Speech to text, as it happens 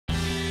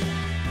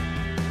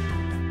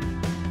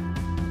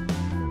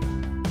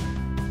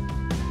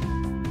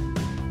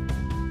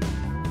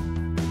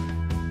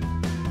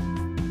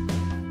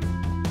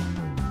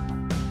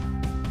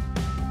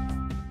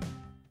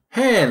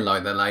Hello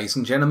there ladies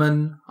and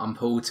gentlemen, I'm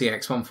Paul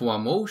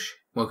TX141 Walsh,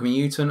 welcoming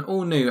you to an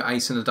all new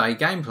Ace in a Day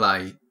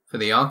gameplay for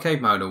the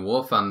arcade mode of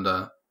War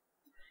Thunder.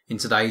 In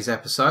today's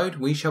episode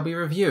we shall be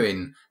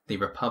reviewing the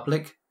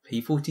Republic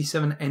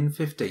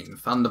P-47N-15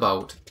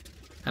 Thunderbolt,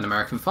 an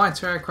American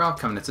fighter aircraft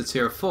coming at a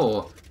tier of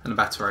 4 and a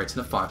battle rating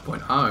of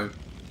 5.0.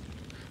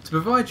 To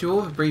provide you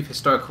all with a brief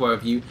historical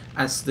overview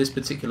as to this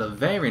particular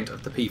variant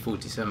of the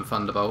P-47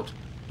 Thunderbolt,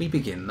 we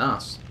begin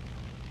thus.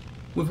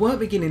 With work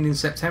beginning in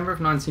September of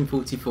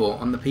 1944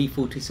 on the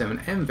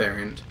P-47M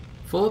variant,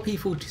 4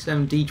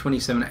 P-47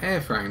 D-27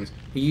 airframes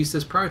were used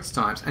as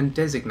prototypes and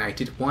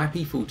designated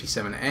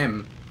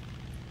YP-47M.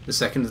 The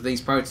second of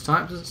these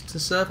prototypes was to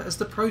serve as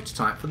the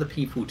prototype for the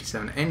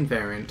P-47N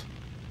variant.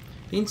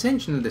 The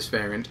intention of this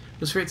variant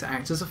was for it to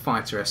act as a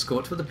fighter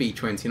escort for the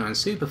B-29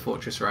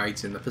 Superfortress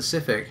raids in the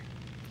Pacific.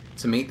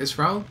 To meet this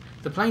role,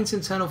 the plane's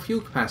internal fuel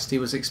capacity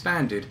was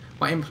expanded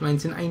by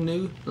implementing a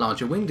new,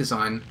 larger wing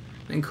design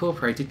that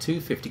incorporated two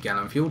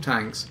 50-gallon fuel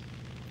tanks.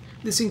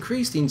 This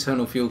increased the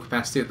internal fuel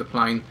capacity of the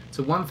plane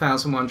to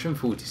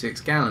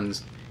 1,146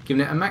 gallons,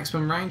 giving it a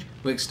maximum range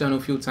with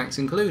external fuel tanks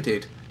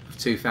included of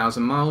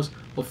 2,000 miles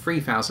or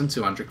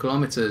 3,200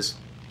 kilometres.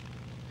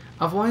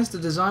 Otherwise, the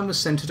design was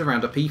centred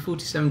around a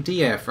P-47D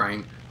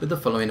airframe with the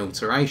following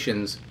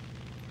alterations: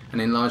 an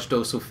enlarged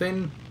dorsal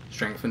fin,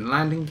 strengthened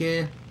landing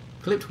gear,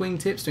 clipped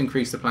wingtips to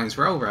increase the plane's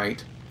roll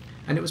rate,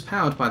 and it was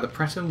powered by the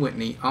Pratt &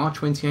 Whitney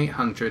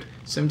R2800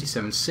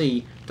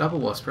 77C double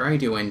wasp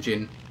radial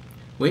engine,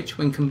 which,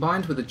 when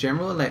combined with the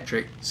General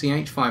Electric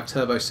CH5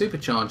 turbo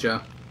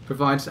supercharger,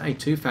 provides a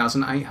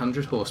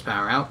 2,800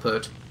 horsepower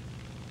output.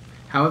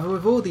 However,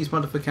 with all these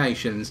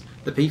modifications,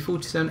 the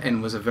P-47N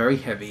was a very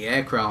heavy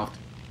aircraft.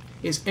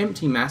 Its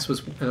empty mass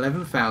was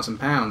 11,000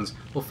 pounds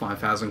or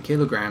 5,000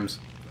 kilograms,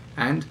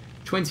 and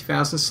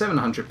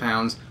 20,700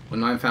 pounds or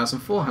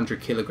 9,400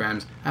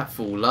 kilograms at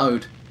full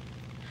load.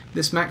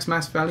 This max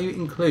mass value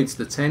includes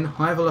the 10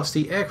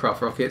 high-velocity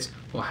aircraft rockets,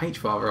 or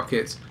HVAR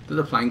rockets, that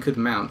the plane could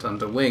mount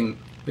under wing,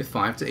 with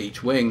 5 to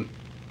each wing.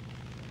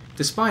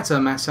 Despite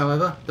her mass,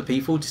 however, the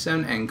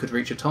P-47N could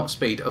reach a top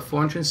speed of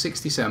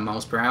 467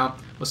 miles per hour,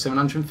 or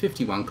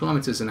 751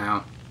 kilometers an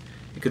hour.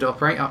 It could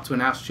operate up to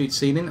an altitude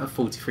ceiling of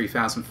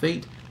 43,000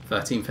 feet,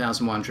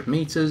 13,100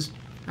 meters,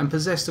 and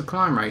possessed a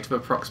climb rate of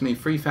approximately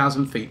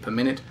 3,000 feet per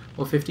minute,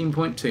 or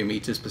 15.2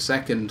 meters per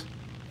second.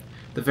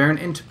 The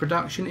variant entered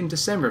production in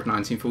December of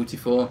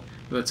 1944,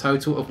 with a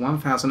total of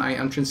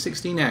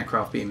 1,816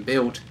 aircraft being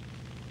built.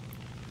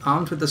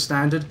 Armed with the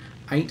standard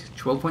 8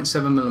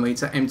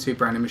 12.7mm M2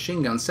 Browning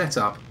machine gun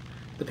setup,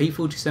 the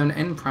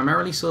P-47N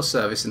primarily saw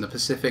service in the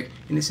Pacific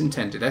in its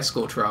intended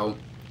escort role.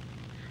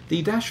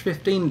 The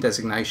 -15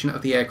 designation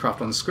of the aircraft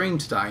on screen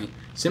today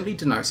simply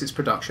denotes its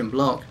production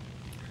block.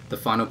 The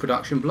final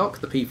production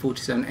block, the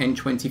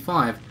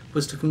P-47N-25,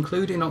 was to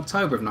conclude in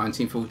October of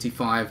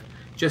 1945,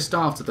 just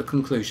after the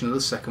conclusion of the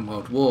Second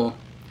World War,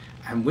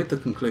 and with the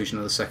conclusion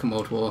of the Second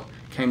World War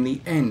came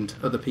the end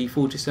of the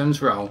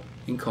P-47's role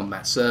in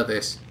combat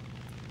service.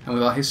 And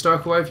with our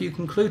historical overview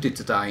concluded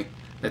today,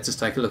 let us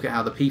take a look at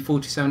how the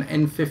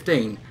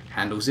P-47N-15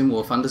 handles in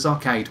War Thunder's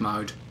arcade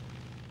mode.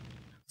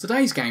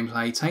 Today's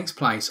gameplay takes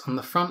place on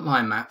the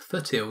frontline map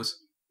Foothills.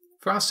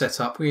 For our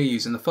setup we are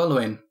using the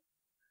following: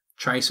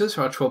 tracers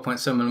for our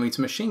 12.7mm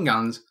machine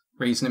guns,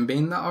 reasoning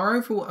being that our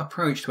overall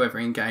approach to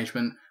every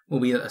engagement will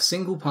be that a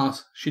single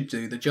pass should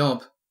do the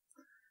job.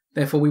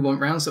 Therefore we want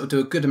rounds that will do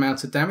a good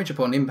amount of damage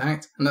upon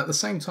impact and at the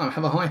same time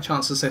have a high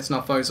chance of setting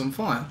our foes on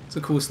fire to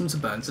cause them to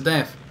burn to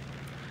death.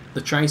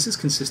 The tracers,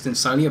 consisting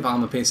solely of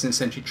armour-piercing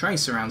sentry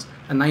tracer rounds,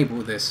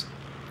 enable this.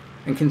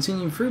 And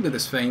continuing through with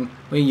this theme,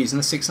 we are using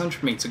a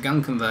 600m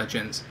gun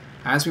convergence,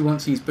 as we want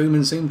to use boom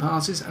and zoom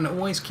passes and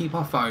always keep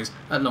our foes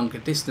at longer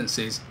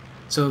distances,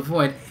 to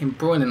avoid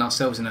embroiling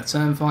ourselves in a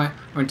turn fight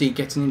or indeed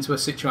getting into a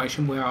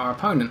situation where our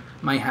opponent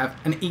may have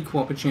an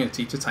equal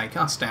opportunity to take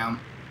us down.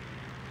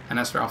 And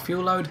as for our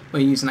fuel load,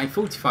 we're using a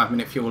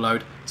 45-minute fuel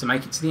load to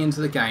make it to the end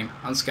of the game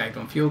unscathed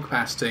on fuel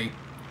capacity,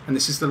 and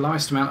this is the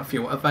lowest amount of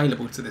fuel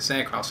available to this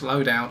aircraft's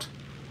loadout.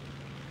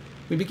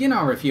 We begin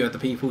our review of the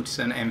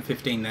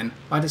P-47N-15 then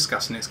by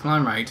discussing its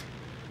climb rate.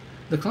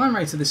 The climb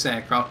rate of this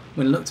aircraft,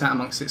 when looked at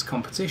amongst its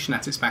competition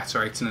at its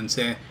battle rating and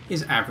tier,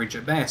 is average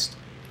at best.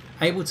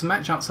 Able to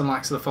match up to the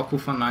likes of the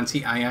Focke-Wulf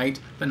 90 A8,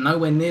 but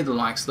nowhere near the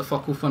likes of the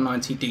Focke-Wulf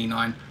 90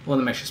 D9 or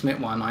the Messerschmitt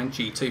Y9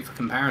 G2 for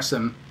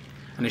comparison.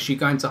 And as you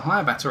go into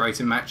higher battle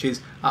rating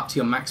matches up to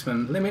your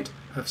maximum limit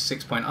of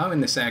 6.0 in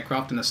this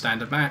aircraft in a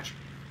standard match,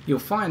 you'll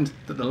find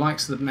that the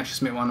likes of the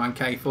Messerschmitt Y9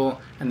 K4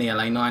 and the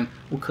LA9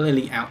 will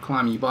clearly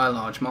outclimb you by a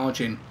large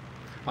margin,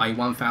 i.e.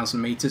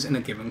 1,000 meters in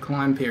a given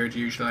climb period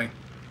usually.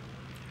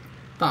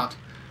 But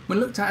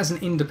when looked at as an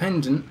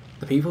independent,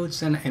 the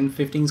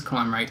P-47N-15's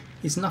climb rate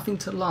is nothing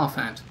to laugh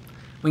at.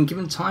 When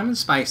given time and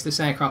space, this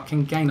aircraft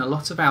can gain a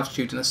lot of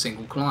altitude in a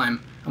single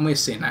climb, and we're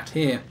seeing that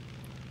here.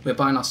 We're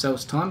buying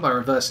ourselves time by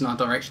reversing our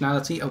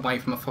directionality away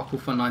from a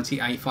Focke-Wulf 90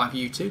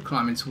 A5U2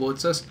 climbing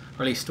towards us,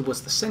 or at least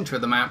towards the centre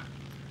of the map,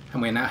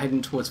 and we're now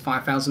heading towards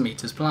 5,000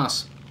 meters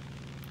plus.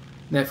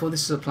 Therefore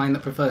this is a plane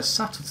that prefers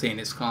subtlety in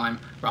its climb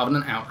rather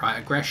than outright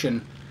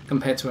aggression,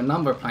 compared to a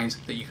number of planes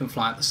that you can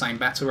fly at the same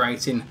battle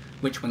rating,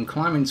 which when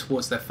climbing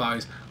towards their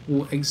foes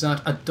will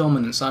exert a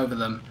dominance over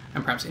them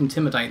and perhaps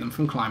intimidate them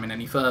from climbing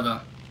any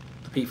further.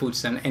 The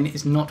P-47N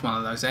is not one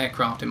of those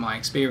aircraft in my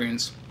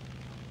experience.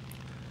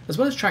 As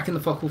well as tracking the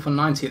Focke-Wulf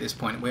 90 at this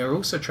point, we are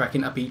also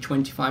tracking a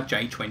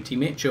B-25J-20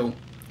 Mitchell,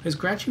 who's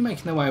gradually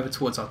making their way over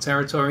towards our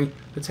territory,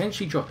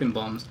 potentially dropping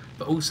bombs,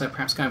 but also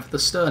perhaps going for the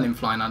Sterling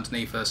flying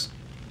underneath us.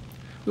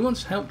 We want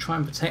to help try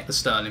and protect the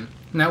Sterling.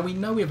 Now we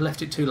know we have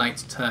left it too late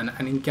to turn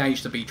and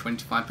engage the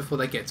B-25 before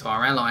they get to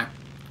our ally,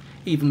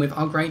 even with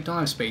our great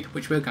dive speed,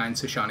 which we're going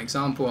to show an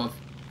example of.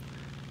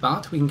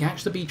 But we can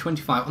catch the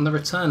B-25 on the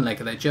return leg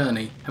of their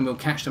journey, and we'll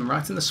catch them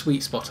right in the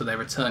sweet spot of their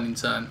returning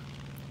turn.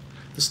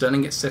 The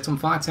Sterling gets set on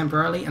fire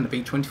temporarily and the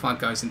B-25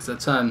 goes into the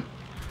turn.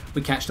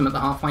 We catch them at the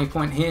halfway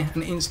point here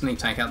and instantly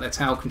take out their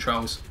tail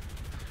controls.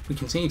 We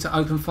continue to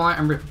open fire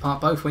and rip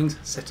apart both wings,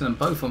 setting them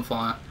both on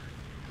fire,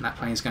 and that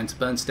plane is going to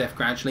burn to death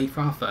gradually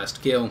for our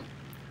first kill.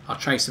 Our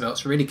tracer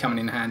belt's really coming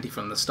in handy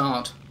from the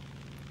start.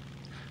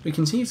 We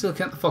continue to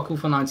look at the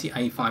Focke-Wulf 90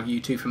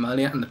 A5U2 from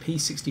earlier and the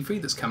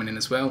P-63 that's coming in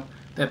as well.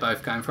 They're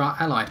both going for our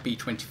allied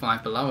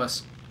B-25 below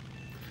us.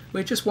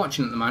 We're just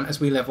watching at the moment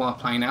as we level our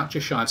plane out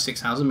just shy of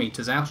 6,000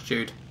 metres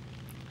altitude.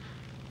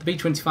 The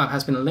B-25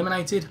 has been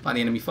eliminated by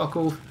the enemy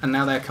Focke-Wulf, and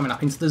now they are coming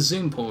up into the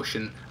zoom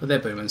portion of their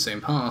boom and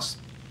zoom pass.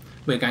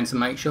 We're going to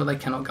make sure they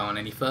cannot go on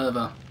any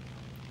further.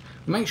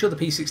 We make sure the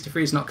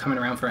P-63 is not coming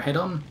around for a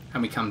head-on,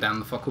 and we come down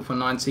the Focke-Wulf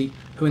 90,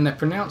 who in their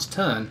pronounced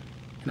turn,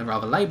 in a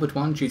rather laboured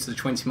one due to the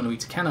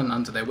 20mm cannon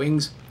under their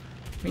wings,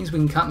 means we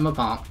can cut them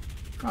apart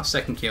for our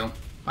second kill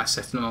by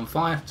setting them on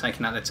fire,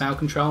 taking out their tail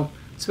control,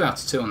 2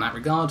 out of 2 on that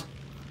regard,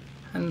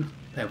 and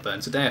they'll burn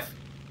to death.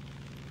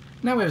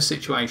 Now we have a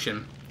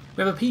situation.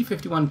 We have a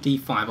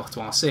P-51D5 off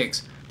to our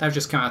 6. They've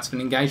just come out of an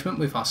engagement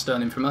with our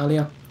Sterling from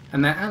earlier,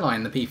 and their ally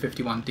in the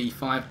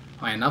P-51D5,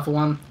 by another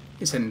one,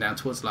 is heading down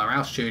towards lower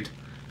altitude,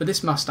 but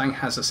this Mustang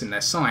has us in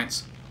their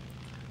sights.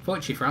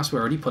 Fortunately for us, we're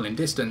already pulling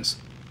distance.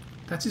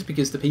 That is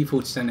because the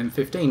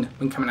P-47N-15,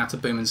 when coming out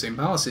of boom and zoom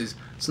passes,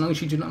 so long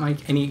as you do not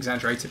make any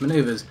exaggerated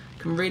manoeuvres,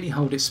 can really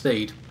hold its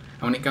speed.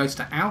 And when it goes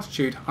to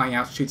altitude, i.e.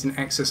 altitudes in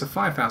excess of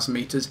 5,000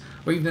 metres,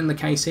 or even in the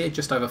case here,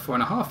 just over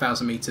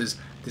 4,500 metres,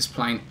 this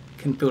plane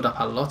can build up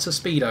a lot of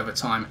speed over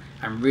time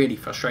and really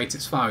frustrate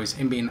its foes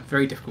in being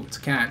very difficult to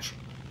catch.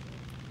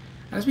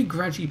 As we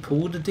gradually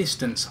pull the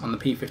distance on the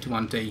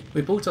P-51D,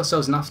 we've bought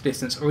ourselves enough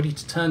distance already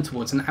to turn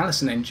towards an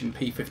Allison engine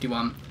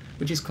P-51,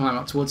 which is climbing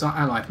up towards our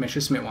allied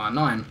Messerschmitt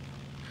 109.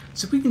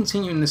 So if we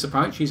continue in this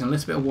approach using a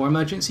little bit of war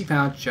emergency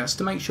power just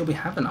to make sure we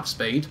have enough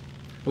speed,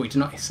 but we do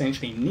not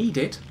essentially need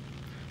it,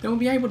 then we'll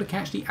be able to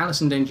catch the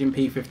Allison engine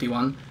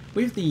P-51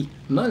 with the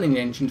Merlin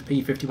engined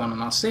P-51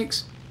 on our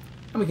 6,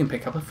 and we can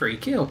pick up a free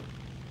kill.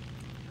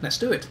 Let's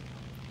do it.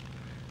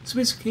 So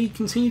as we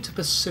continue to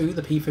pursue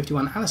the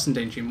P-51 Allison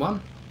engine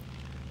one,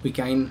 we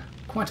gain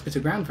quite a bit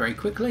of ground very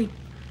quickly,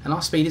 and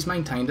our speed is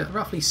maintained at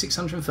roughly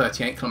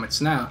 638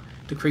 km an hour,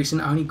 decreasing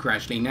only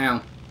gradually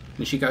now. And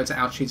as you go to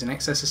altitudes in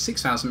excess of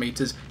 6,000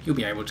 metres, you'll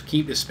be able to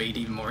keep this speed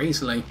even more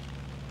easily.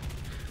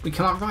 We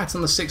come up right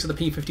on the 6 of the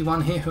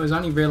P-51 here, who has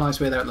only realised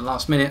we're there at the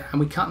last minute, and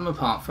we cut them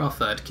apart for our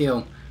third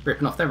kill,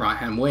 ripping off their right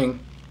hand wing.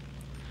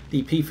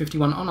 The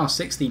P-51 on our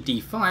 6, the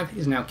D5,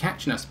 is now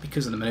catching us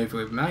because of the manoeuvre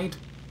we've made,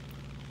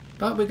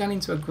 but we're going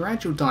into a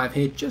gradual dive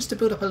here just to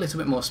build up a little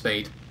bit more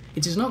speed.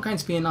 It is not going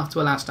to be enough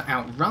to allow us to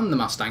outrun the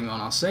Mustang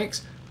on our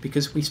 6,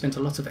 because we spent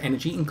a lot of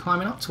energy in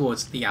climbing up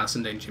towards the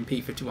Allison engine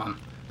P-51,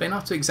 but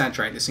enough to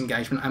exaggerate this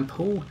engagement and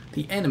pull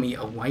the enemy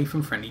away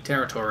from friendly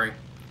territory,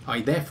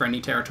 i.e. their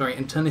friendly territory,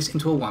 and turn this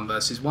into a 1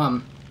 versus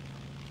 1.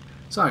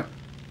 So,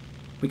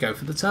 we go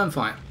for the turn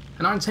fight,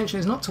 and our intention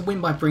is not to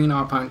win by bringing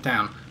our opponent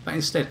down, but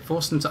instead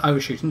force them to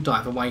overshoot and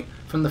dive away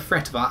from the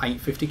threat of our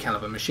 850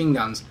 caliber machine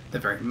guns.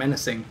 They're very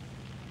menacing.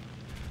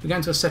 We're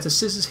going to a set of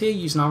scissors here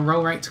using our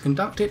roll rate to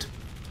conduct it.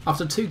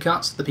 After 2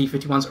 cuts, the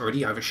P-51's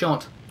already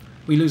overshot.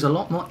 We lose a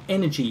lot more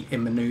energy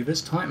in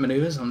manoeuvres, tight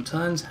manoeuvres on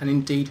turns, and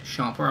indeed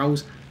sharp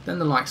rolls than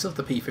the likes of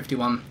the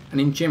P-51,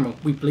 and in general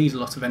we bleed a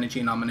lot of energy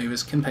in our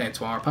manoeuvres compared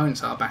to our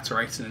opponents, our battle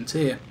rated and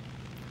tier.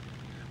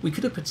 We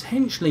could have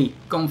potentially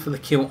gone for the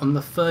kill on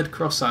the third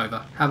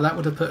crossover, however that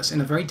would have put us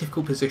in a very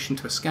difficult position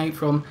to escape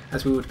from,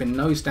 as we would have been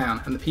nose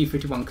down and the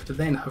P-51 could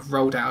then have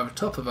rolled out over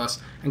top of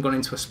us and gone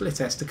into a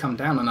split S to come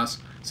down on us,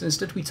 so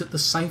instead we took the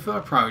safer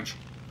approach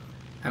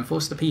and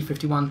forced the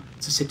P-51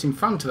 to sit in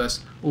front of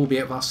us,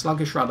 albeit with our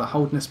sluggish rudder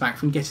holding us back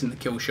from getting the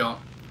kill shot.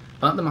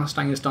 But the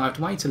Mustang has dived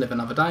away to live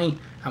another day,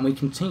 and we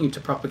continue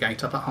to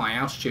propagate up at high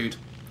altitude,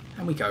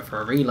 and we go for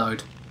a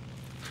reload.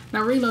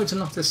 Now reloads are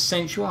not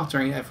essential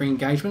after every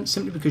engagement,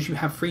 simply because you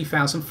have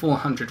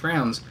 3,400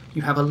 rounds,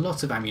 you have a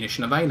lot of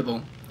ammunition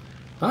available.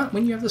 But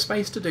when you have the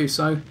space to do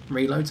so,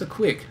 reloads are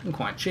quick and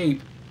quite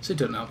cheap, so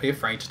do not be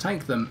afraid to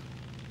take them.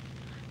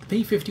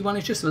 The P-51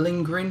 is just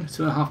lingering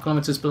 2.5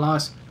 km below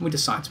us, and we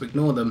decide to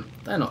ignore them.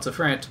 They're not a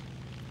threat.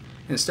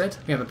 Instead,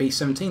 we have a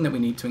B-17 that we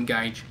need to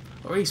engage,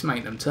 or at least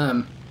make them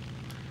turn.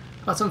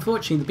 But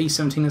unfortunately the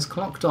B-17 has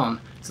clocked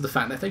on to the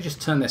fact that if they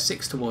just turn their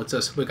 6 towards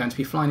us, we're going to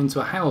be flying into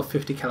a hail of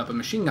 50 caliber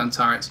machine gun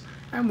turrets,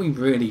 and we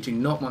really do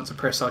not want to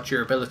press our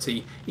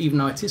durability, even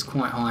though it is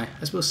quite high,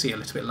 as we'll see a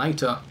little bit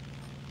later.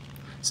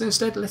 So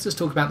instead, let us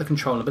talk about the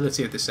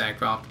controllability of this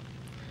aircraft.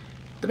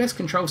 The best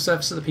control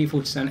surface of the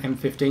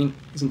P-47N-15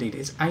 is indeed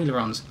its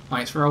ailerons,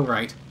 by its roll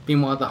rate,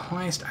 being one of the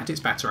highest at its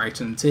batter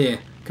rate and tier,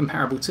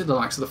 comparable to the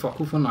likes of the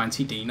Fokker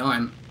 490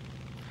 D9.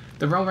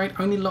 The roll rate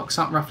only locks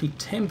up roughly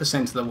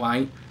 10% of the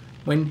way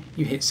when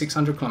you hit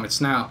 600 km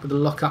an hour, with the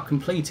lock-up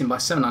completing by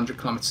 700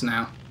 km an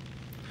hour.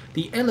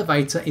 The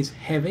elevator is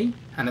heavy,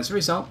 and as a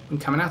result, when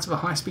coming out of a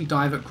high-speed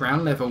dive at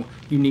ground level,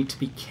 you need to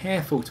be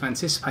careful to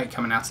anticipate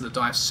coming out of the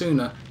dive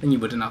sooner than you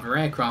would another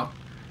aircraft.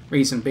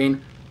 Reason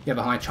being, you have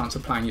a high chance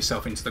of playing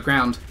yourself into the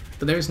ground,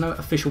 but there is no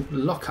official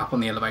lock-up on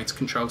the elevator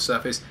control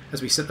surface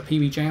as we set the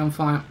PBJ on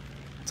fire,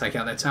 take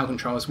out their tail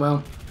control as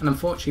well, and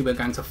unfortunately we're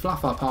going to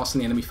fluff our pass on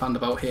the enemy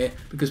Thunderbolt here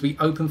because we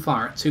open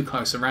fire at too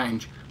close a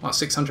range, while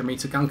 600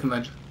 meter gun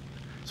convergence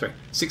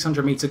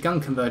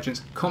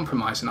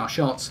compromising our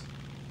shots.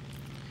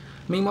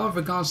 Meanwhile, with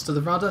regards to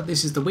the rudder,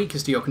 this is the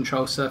weakest of your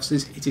control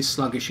surfaces. It is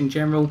sluggish in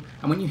general,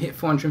 and when you hit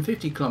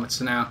 450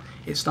 km an hour,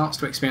 it starts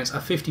to experience a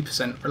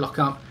 50%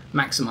 lock-up,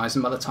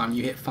 maximising by the time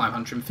you hit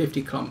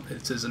 550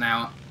 km an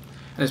hour.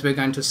 And as we're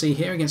going to see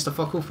here against the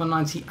Fokker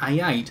 490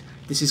 A8,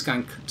 this is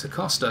going to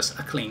cost us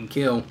a clean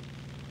kill.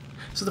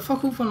 So the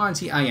Fokker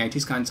 490 A8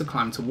 is going to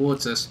climb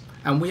towards us,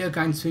 and we are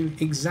going to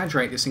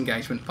exaggerate this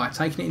engagement by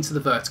taking it into the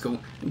vertical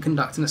and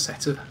conducting a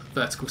set of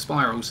vertical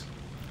spirals,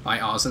 by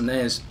ours and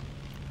theirs.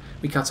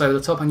 We cut over the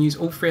top and use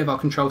all 3 of our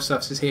control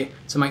surfaces here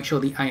to make sure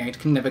the A8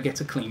 can never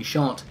get a clean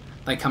shot.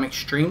 They come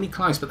extremely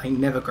close, but they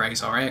never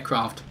graze our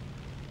aircraft.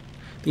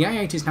 The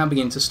A8 is now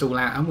beginning to stall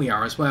out, and we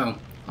are as well.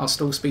 Our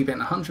stall speed being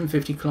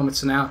 150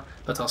 km an hour,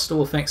 but our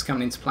stall effects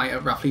coming into play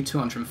at roughly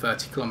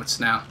 230 km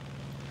an hour.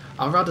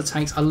 Our rudder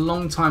takes a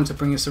long time to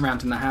bring us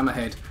around in the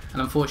hammerhead,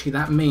 and unfortunately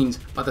that means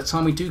by the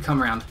time we do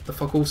come around, the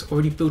Fokker's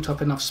already built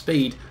up enough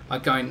speed by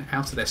going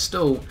out of their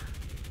stall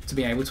to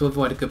be able to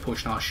avoid a good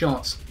portion of our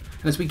shots.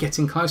 And as we get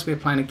in close, we are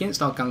playing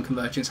against our gun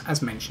convergence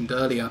as mentioned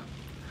earlier.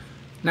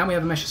 Now we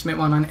have a Messerschmitt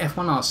 19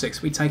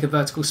 F1R6, we take a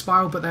vertical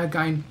spiral, but they're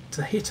going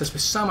to hit us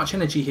with so much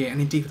energy here,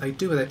 and indeed they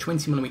do with their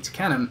 20mm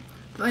cannon,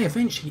 that they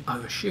eventually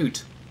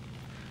overshoot.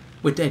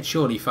 We're dead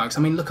surely, folks.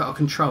 I mean, look at our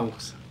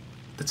controls.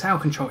 The tail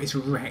control is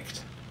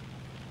wrecked.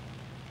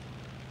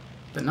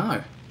 But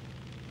no,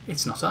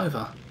 it's not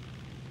over.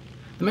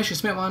 The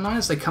Messerschmitt 19,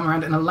 as they come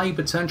around in a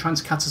laboured turn, trying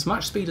to cut as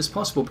much speed as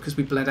possible because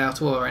we bled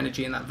out all our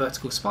energy in that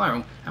vertical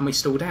spiral and we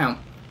stalled out,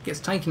 gets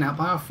taken out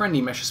by our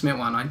friendly Messerschmitt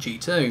 19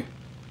 G2.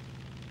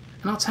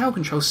 And our tail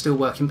control's still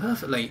working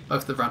perfectly,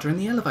 both the rudder and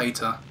the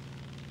elevator.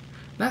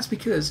 That's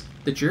because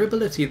the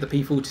durability of the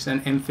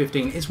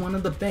P-47N-15 is one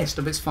of the best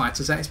of its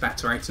fighters at its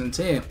batter rate and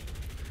tier.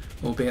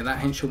 Albeit that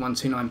Henschel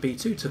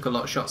 129B2 took a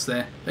lot of shots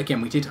there,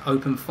 again we did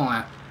open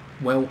fire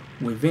well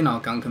within our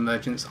gun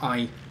convergence,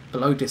 i.e.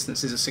 below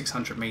distances of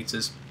 600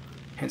 metres,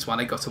 hence why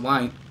they got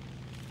away.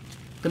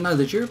 But no,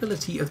 the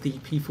durability of the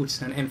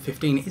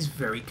P-47N-15 is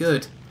very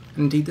good,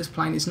 and indeed this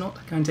plane is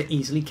not going to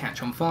easily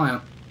catch on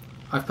fire.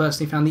 I've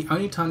personally found the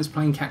only time this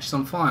plane catches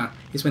on fire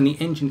is when the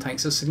engine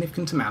takes a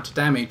significant amount of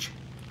damage.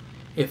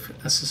 If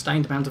a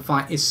sustained amount of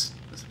fire is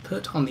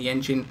put on the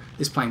engine,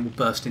 this plane will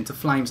burst into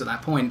flames at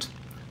that point,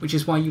 which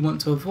is why you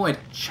want to avoid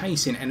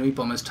chasing enemy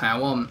bombers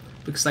tail on,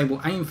 because they will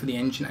aim for the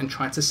engine and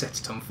try to set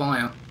it on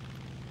fire.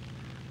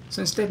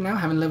 So instead, now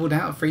having levelled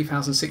out at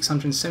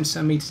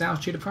 3,677 metres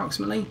altitude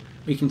approximately,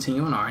 we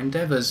continue on our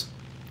endeavours.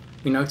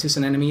 We notice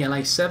an enemy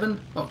LA-7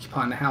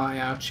 occupying the high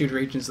altitude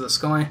regions of the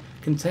sky,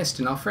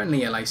 contesting our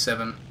friendly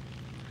LA-7.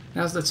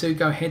 Now as the two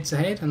go head to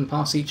head and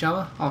pass each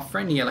other, our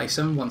friendly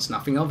LA-7 wants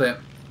nothing of it,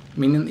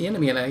 meaning that the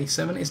enemy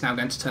LA-7 is now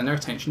going to turn their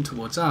attention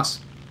towards us.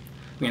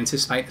 We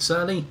anticipate this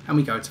early and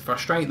we go to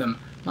frustrate them,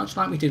 much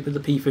like we did with the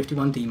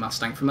P-51D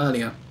Mustang from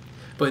earlier.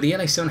 But with the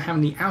LA-7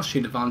 having the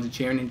altitude advantage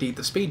here and indeed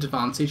the speed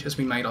advantage as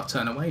we made our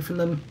turn away from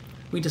them,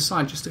 we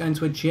decide just to go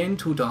into a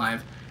gentle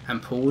dive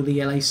and pull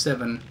the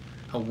LA-7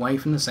 away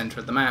from the centre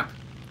of the map.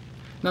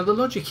 Now the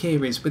logic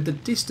here is, with the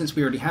distance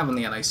we already have on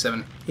the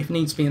LA-7, if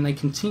needs be and they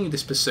continue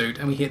this pursuit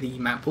and we hit the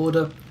map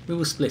border, we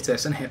will split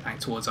us and head back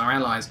towards our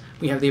allies.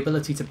 We have the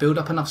ability to build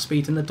up enough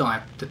speed in the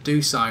dive to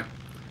do so.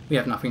 We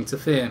have nothing to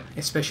fear,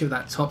 especially with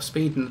that top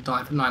speed in the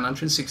dive of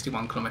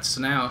 961 km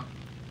an hour.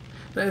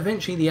 But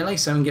eventually the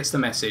LA-7 gets the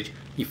message,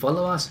 you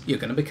follow us, you're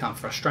going to become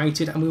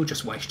frustrated and we will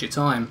just waste your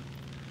time.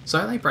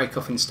 So they break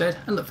off instead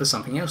and look for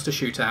something else to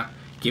shoot at,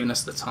 giving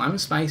us the time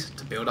and space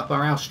to build up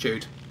our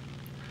altitude.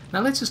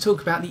 Now let us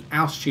talk about the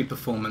altitude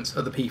performance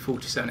of the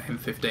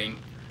P-47N-15.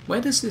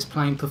 Where does this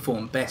plane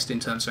perform best in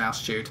terms of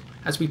altitude,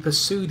 as we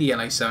pursue the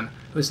LA-7,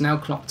 who is now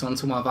clocked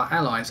onto one of our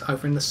allies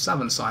over in the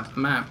southern side of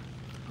the map,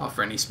 our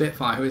friendly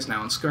Spitfire, who is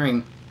now on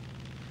screen.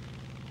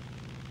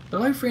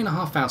 Below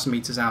 3,500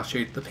 metres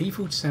altitude, the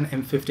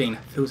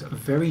P-47N-15 feels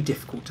very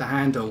difficult to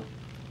handle.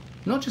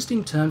 Not just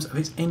in terms of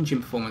its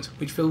engine performance,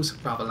 which feels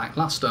rather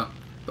lacklustre,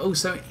 but but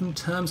also in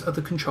terms of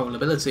the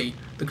controllability.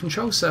 The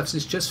control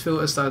surfaces just feel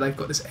as though they've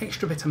got this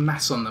extra bit of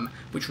mass on them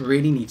which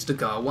really needs to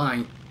go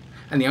away.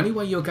 And the only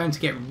way you're going to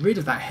get rid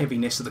of that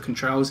heaviness of the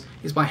controls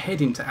is by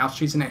heading to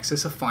altitudes in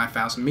excess of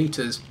 5,000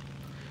 metres.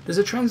 There's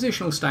a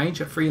transitional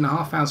stage at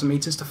 3,500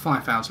 metres to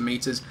 5,000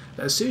 metres,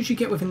 but as soon as you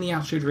get within the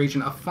altitude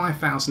region of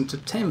 5,000 to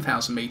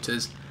 10,000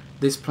 metres,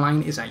 this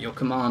plane is at your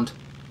command.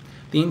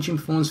 The engine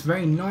performs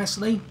very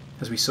nicely,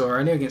 as we saw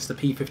earlier against the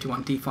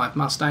P-51D5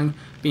 Mustang,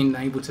 being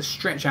able to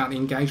stretch out the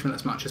engagement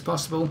as much as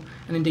possible,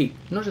 and indeed,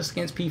 not just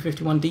against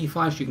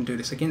P-51D5s, you can do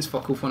this against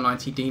Focke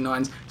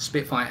 490D9s,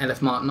 Spitfire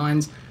LF Mark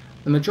 9s,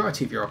 the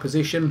majority of your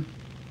opposition.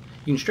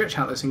 You can stretch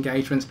out those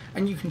engagements,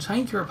 and you can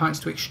take your opponents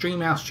to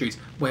extreme altitudes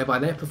whereby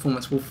their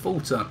performance will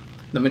falter.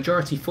 The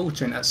majority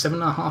faltering at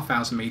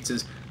 7,500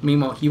 metres,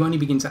 meanwhile you only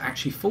begin to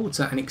actually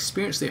falter and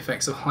experience the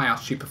effects of high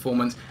altitude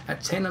performance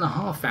at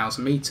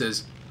 10,500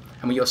 metres.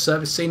 And with your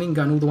service ceiling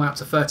going all the way up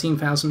to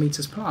 13,000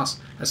 metres plus,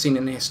 as seen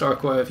in the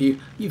historical overview,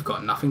 you've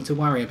got nothing to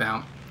worry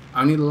about.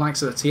 Only the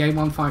likes of the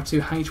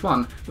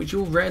TA152H1, which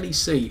you'll rarely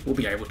see, will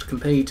be able to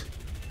compete.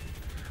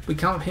 We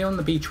come up here on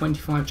the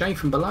B-25J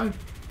from below,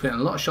 putting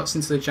a lot of shots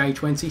into the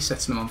J-20,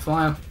 setting them on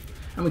fire,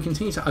 and we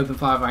continue to open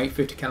fire with our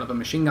 850 caliber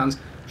machine guns,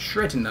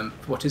 shredding them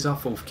for what is our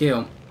 4th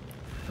kill.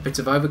 A bit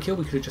of overkill,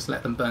 we could have just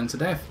let them burn to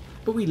death,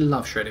 but we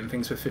love shredding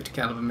things with 50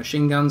 caliber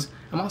machine guns,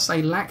 and whilst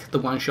they lack the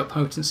one-shot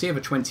potency of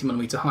a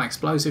 20mm high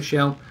explosive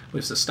shell,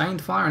 with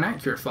sustained fire and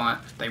accurate fire,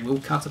 they will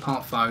cut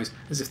apart foes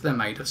as if they're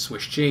made of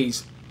Swiss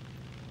cheese.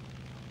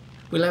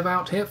 We level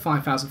out here at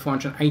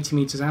 5,480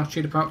 metres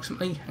altitude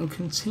approximately, and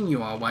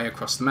continue our way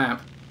across the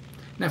map.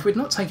 Now if we'd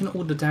not taken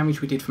all the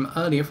damage we did from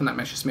earlier from that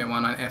Messerschmitt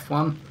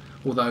 19F1,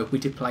 although we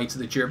did play to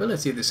the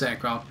durability of this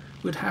aircraft,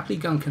 we would happily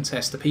go and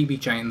contest the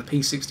PBJ and the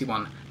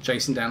P-61,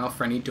 chasing down our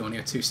friendly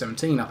Dornier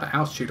 217 up at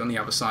altitude on the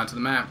other side of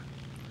the map.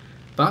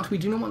 But we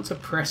do not want to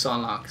press our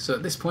luck, so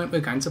at this point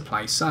we're going to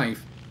play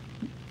safe.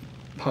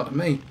 Pardon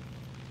me.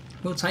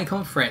 We'll take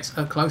on threats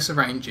at closer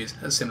ranges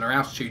at similar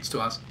altitudes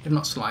to us, if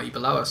not slightly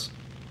below us.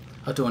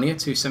 A Dornier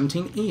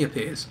 217E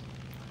appears.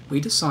 We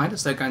decide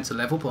as they're going to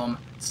level bomb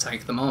to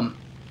take them on.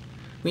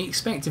 We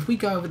expect if we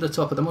go over the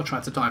top of them or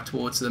try to dive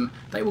towards them,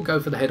 they will go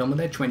for the head on with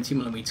their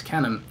 20mm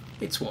cannon.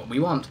 It's what we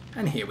want,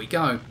 and here we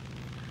go.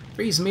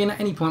 Reason being, at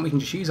any point we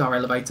can just use our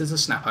elevator to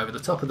snap over the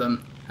top of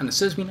them, and as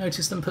soon as we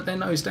notice them put their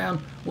nose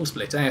down, we'll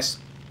split S.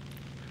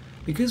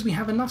 Because we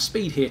have enough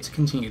speed here to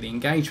continue the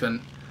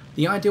engagement,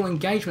 the ideal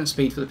engagement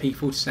speed for the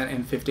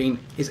P-47N-15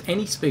 is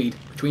any speed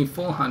between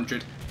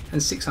 400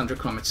 and 600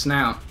 km an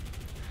hour.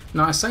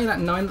 Now I say that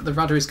knowing that the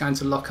rudder is going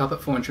to lock up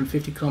at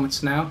 450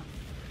 km an hour,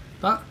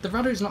 but the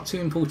rudder is not too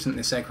important in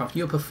this aircraft.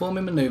 You're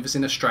performing manoeuvres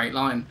in a straight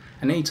line,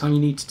 and any time you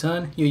need to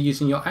turn, you're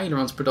using your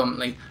ailerons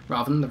predominantly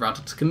rather than the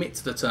rudder to commit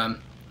to the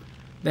turn.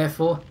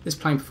 Therefore, this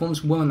plane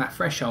performs well on that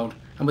threshold,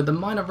 and with the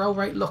minor roll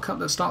rate lockup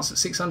that starts at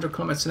 600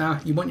 km an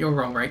hour, you want your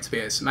roll rate to be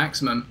at its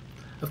maximum.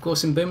 Of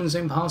course, in boom and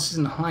zoom passes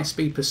and high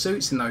speed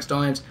pursuits in those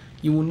dives,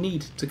 you will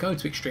need to go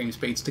to extreme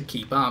speeds to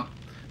keep up.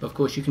 But of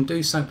course you can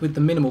do so with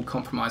the minimal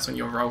compromise on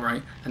your roll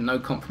rate and no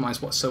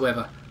compromise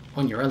whatsoever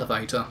on your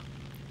elevator.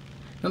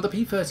 Now the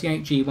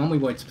P-38G1 we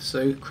wanted to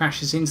pursue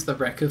crashes into the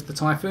wreck of the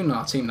Typhoon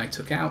our team they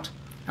took out,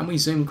 and we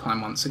zoom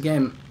climb once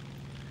again.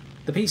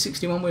 The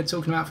P-61 we were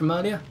talking about from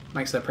earlier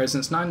makes their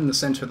presence known in the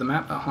centre of the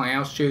map at high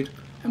altitude,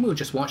 and we'll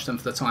just watch them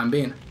for the time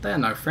being. They are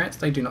no threat,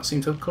 they do not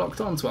seem to have clocked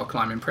on to our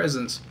climbing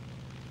presence.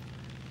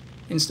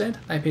 Instead,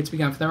 they appear to be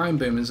going for their own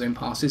boom and zoom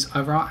passes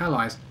over our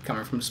allies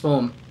coming from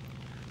spawn.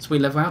 So we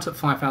level out at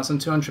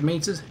 5,200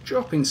 metres,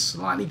 dropping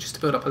slightly just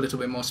to build up a little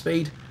bit more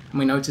speed, and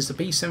we notice the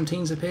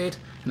B-17's appeared,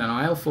 and an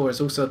IL-4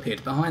 has also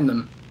appeared behind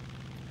them.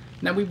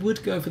 Now we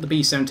would go for the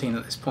B-17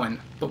 at this point,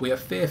 but we are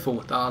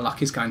fearful that our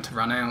luck is going to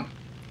run out.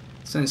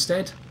 So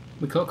instead,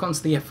 we clock onto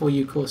the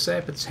F4U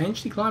Corsair,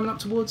 potentially climbing up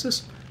towards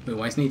us. We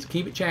always need to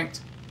keep it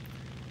checked.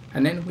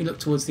 And then we look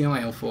towards the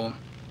IL-4.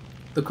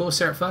 The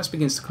Corsair at first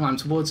begins to climb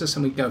towards us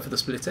and we go for the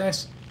split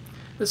S,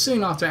 but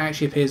soon after it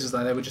actually appears as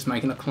though they were just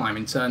making a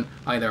climbing turn,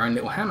 either their own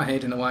little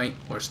hammerhead in a way,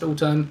 or a stall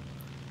turn.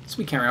 So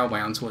we carry our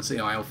way on towards the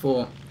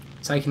IL-4,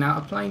 taking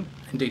out a plane,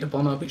 indeed a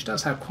bomber, which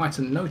does have quite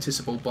a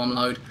noticeable bomb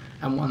load,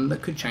 and one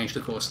that could change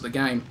the course of the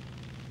game.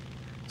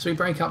 So we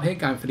break up here,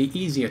 going for the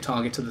easier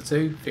target of the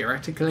two,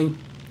 theoretically,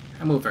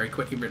 and we'll very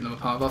quickly rip them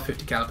apart with our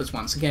 50 calibers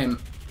once again.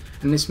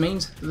 And this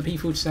means that the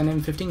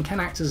P-47N-15 can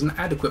act as an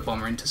adequate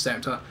bomber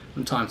interceptor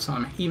from time to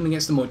time, even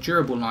against the more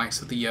durable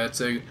likes of the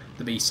Yer-2,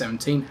 the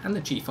B-17 and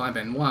the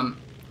G5N1.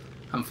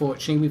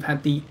 Unfortunately, we've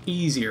had the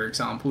easier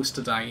examples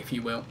today, if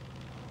you will,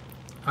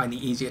 the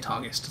easier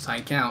targets to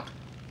take out.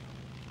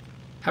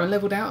 Having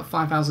levelled out at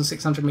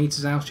 5,600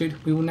 metres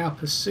altitude, we will now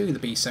pursue the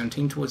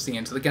B-17 towards the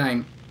end of the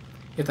game.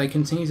 If they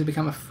continue to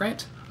become a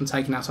threat and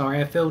taking out our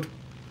airfield,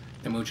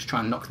 then we'll just try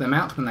and knock them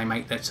out when they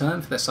make their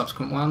turn for their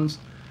subsequent ones.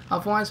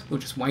 Otherwise, we'll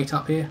just wait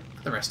up here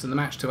for the rest of the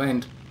match to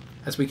end.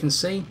 As we can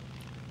see,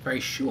 very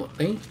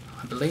shortly,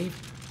 I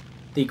believe,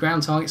 the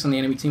ground targets on the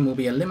enemy team will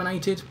be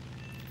eliminated,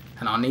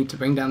 and our need to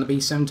bring down the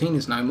B-17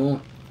 is no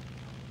more.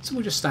 So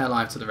we'll just stay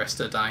alive to the rest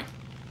of the day.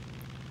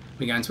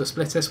 We go into a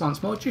split test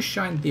once more, just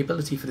showing the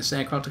ability for this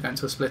aircraft to go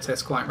into a split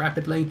test quite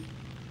rapidly.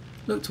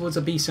 Look towards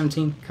a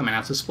B-17 coming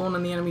out of spawn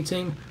on the enemy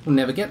team, we'll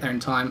never get there in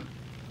time.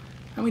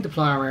 And we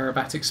deploy our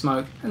aerobatic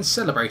smoke and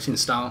celebrate in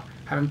style,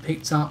 having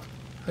picked up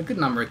a good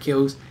number of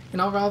kills in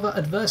our rather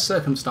adverse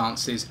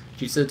circumstances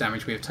due to the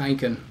damage we have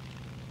taken.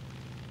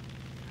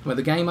 And with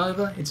the game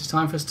over, it is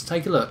time for us to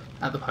take a look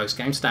at the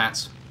post-game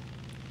stats.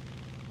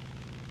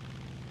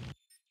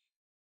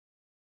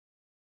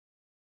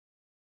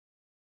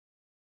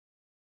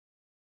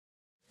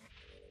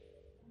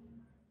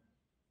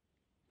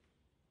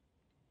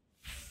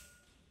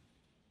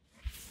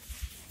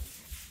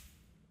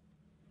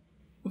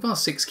 With our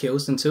 6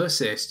 kills and 2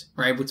 assists,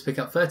 we're able to pick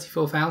up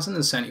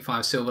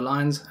 34,075 silver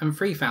lions and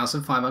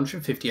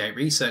 3,558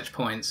 research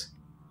points.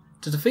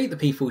 To defeat the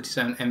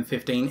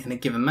P-47N-15 in a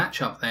given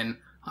matchup then,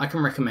 I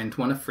can recommend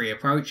one of 3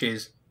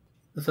 approaches.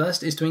 The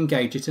first is to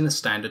engage it in a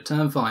standard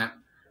turn fight,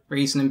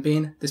 reasoning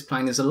being this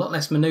plane is a lot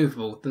less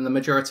manoeuvrable than the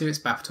majority of its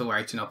Battered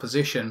rating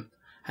opposition,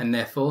 and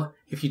therefore,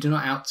 if you do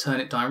not outturn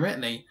it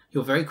directly,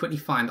 you'll very quickly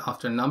find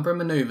after a number of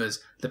manoeuvres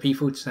the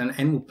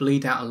P-47N will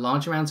bleed out a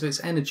large amount of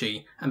its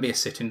energy and be a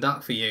sitting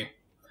duck for you.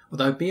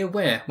 Although be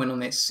aware, when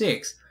on its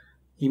 6,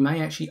 you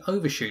may actually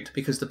overshoot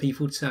because the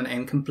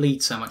P-47N can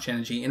bleed so much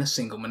energy in a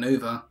single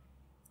manoeuvre.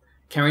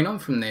 Carrying on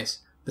from this,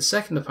 the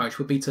second approach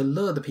would be to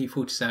lure the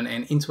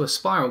P-47N into a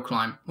spiral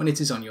climb when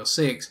it is on your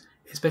 6,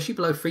 especially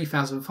below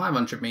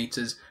 3,500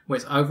 metres, where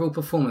its overall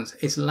performance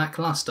is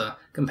lacklustre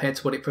compared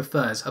to what it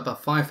prefers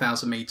above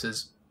 5,000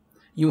 metres.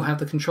 You will have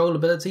the control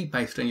ability,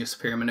 based on your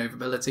superior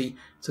manoeuvrability,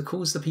 to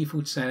cause the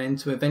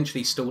P-47N to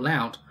eventually stall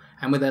out,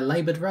 and with their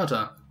laboured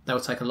rudder, they will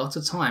take a lot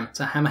of time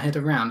to hammerhead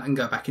around and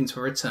go back into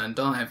a return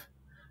dive.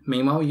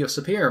 Meanwhile, with your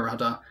superior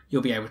rudder,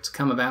 you'll be able to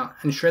come about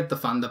and shred the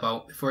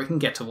Thunderbolt before it can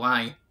get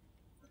away.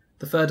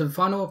 The third and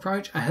final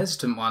approach, a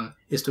hesitant one,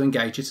 is to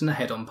engage it in a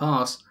head-on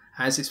pass,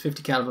 as its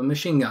 50 caliber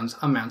machine guns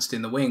are mounted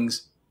in the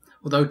wings.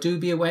 Although do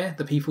be aware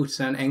the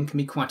P-47N can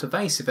be quite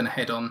evasive in a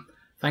head-on,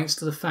 thanks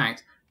to the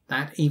fact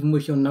that even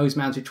with your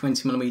nose-mounted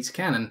 20mm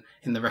cannon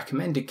in the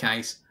recommended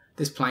case,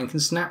 this plane can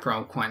snap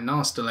roll quite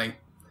nastily,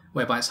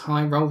 whereby its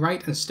high roll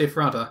rate and stiff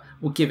rudder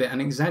will give it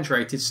an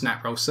exaggerated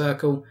snap roll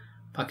circle,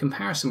 by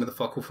comparison with the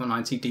Fokker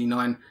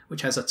 490D9,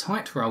 which has a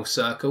tight roll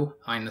circle,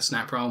 in the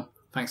snap roll,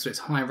 thanks to its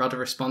high rudder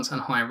response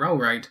and high roll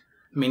rate,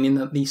 meaning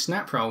that the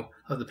snap roll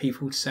of the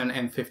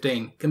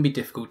P-47N-15 can be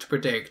difficult to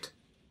predict.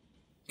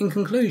 In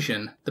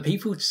conclusion, the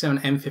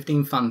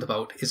P-47N-15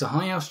 Thunderbolt is a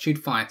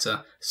high-altitude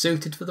fighter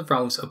suited for the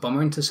roles of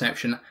bomber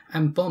interception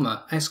and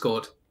bomber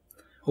escort,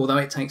 although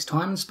it takes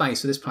time and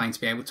space for this plane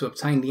to be able to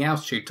obtain the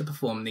altitude to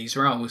perform these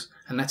roles,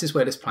 and that is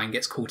where this plane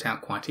gets caught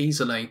out quite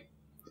easily.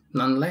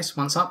 Nonetheless,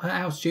 once up at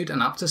altitude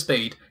and up to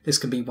speed, this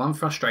can be one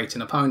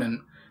frustrating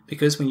opponent,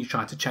 because when you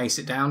try to chase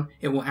it down,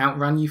 it will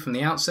outrun you from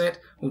the outset.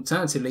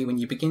 Alternatively, when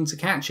you begin to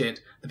catch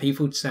it, the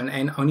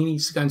P-47N only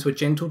needs to go into a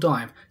gentle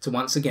dive to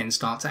once again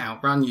start to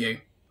outrun you.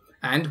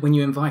 And when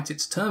you invite it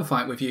to turn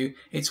fight with you,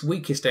 its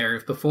weakest area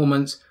of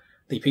performance,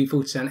 the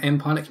P-47N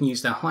pilot can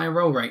use their high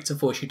roll rate to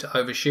force you to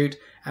overshoot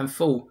and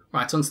fall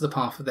right onto the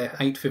path of their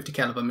 850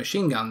 caliber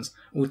machine guns.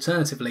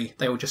 Alternatively,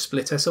 they will just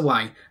split us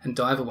away and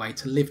dive away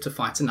to live to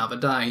fight another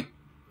day.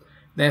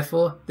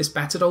 Therefore, this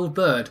battered old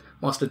bird,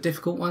 whilst a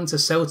difficult one to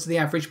sell to the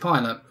average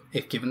pilot,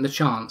 if given the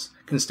chance,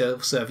 can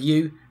still serve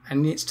you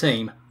and its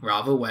team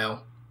rather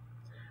well.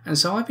 And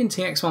so I've been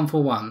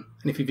TX141,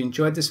 and if you've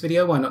enjoyed this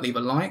video, why not leave a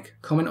like,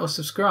 comment or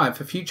subscribe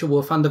for future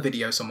War Thunder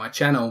videos on my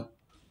channel.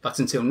 But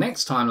until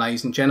next time,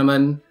 ladies and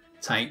gentlemen,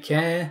 take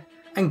care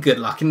and good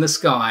luck in the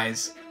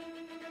skies.